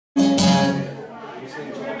That's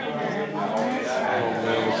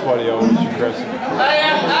what he always aggressive.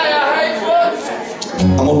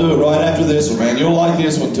 I'm gonna do it right after this one, man. You'll like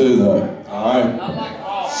this one too, though. All right.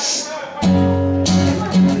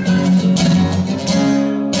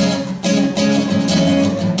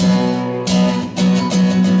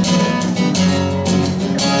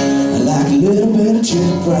 I like a little bit of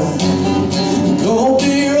chicken fry, cold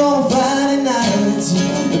beer on Friday nights,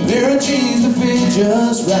 a pair of jeans that fit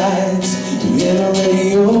just right, and the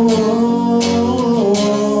radio.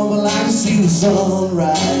 I like to see the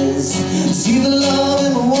sunrise, see the love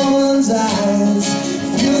in my woman's eyes,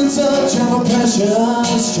 feel the touch of a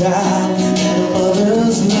precious child and a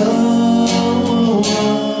mother's love.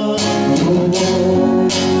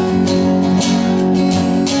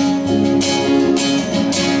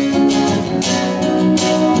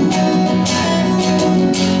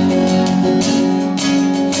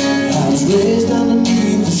 Raised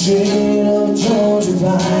underneath the shade of a Georgia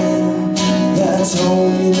pine. That's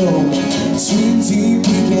home, you know. Sweet tea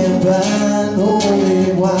we can't find,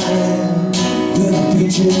 homemade wine with the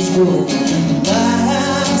peaches grow. My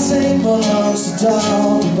house ain't much to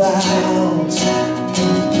talk about.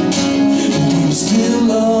 We still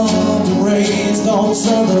love to raised on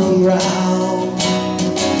southern ground.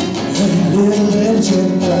 A little bit of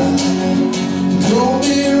chicken fry, cold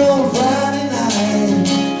beer on a Friday night,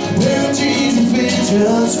 pair of jeans that fit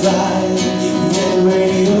just right, and the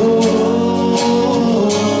radio.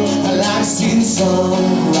 I like to see the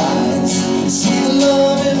sunrise, see the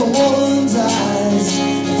love in a woman's eyes,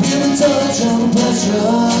 feel the touch of a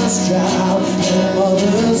precious child and a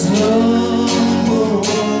mother's love.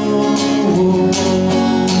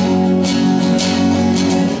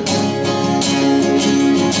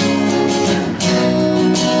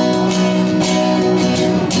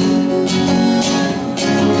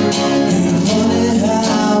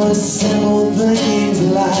 Simple things in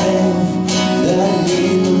life that I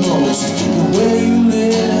need the most. The way you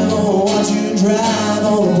live or what you drive,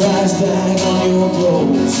 or the price tag on your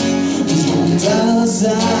clothes. There's no dollar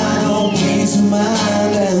sign on peace of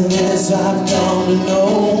mind, and this I've come to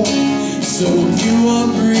know. So if you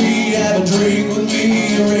agree, have a drink with me,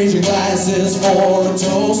 raise your glasses for a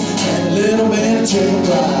toast, and a little bit of chicken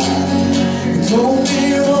fry, cold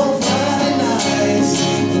beer on Friday nights,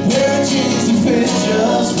 a pair of jeans that fit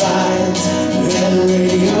just right, and the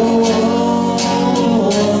radio.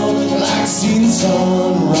 I like to see the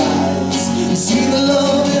sunrise, see the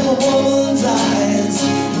love in a woman's eyes,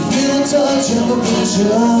 feel the touch of a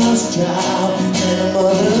precious child and a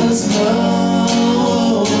mother's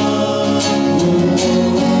love.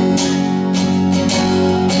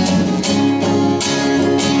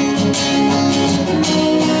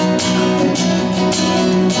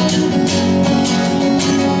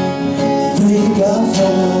 Thank God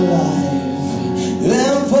for my life,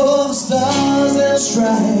 and for the stars and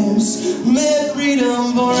stripes. May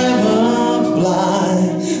freedom forever fly,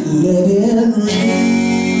 let it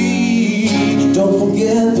ring. Don't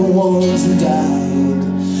forget the ones who died,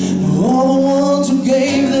 all the ones who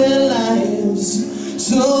gave their lives,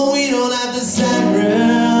 so we don't have to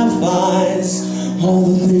sacrifice all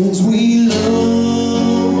the things we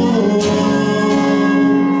love.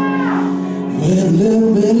 With a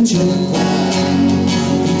little bit of chicken fry,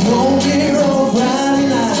 cold beer on Friday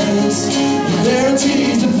nights, there are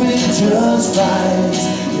cheese to fit just right,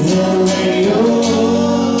 and the radio.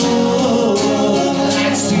 I like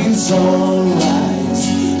to see the sunrise,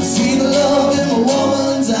 see the love in a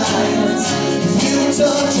woman's eyes, feel the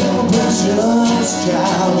touch of a precious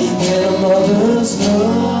child and a mother's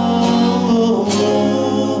love.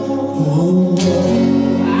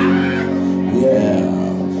 Yeah,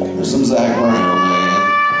 there's some Zach Brown.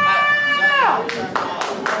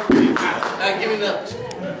 Give me nuts.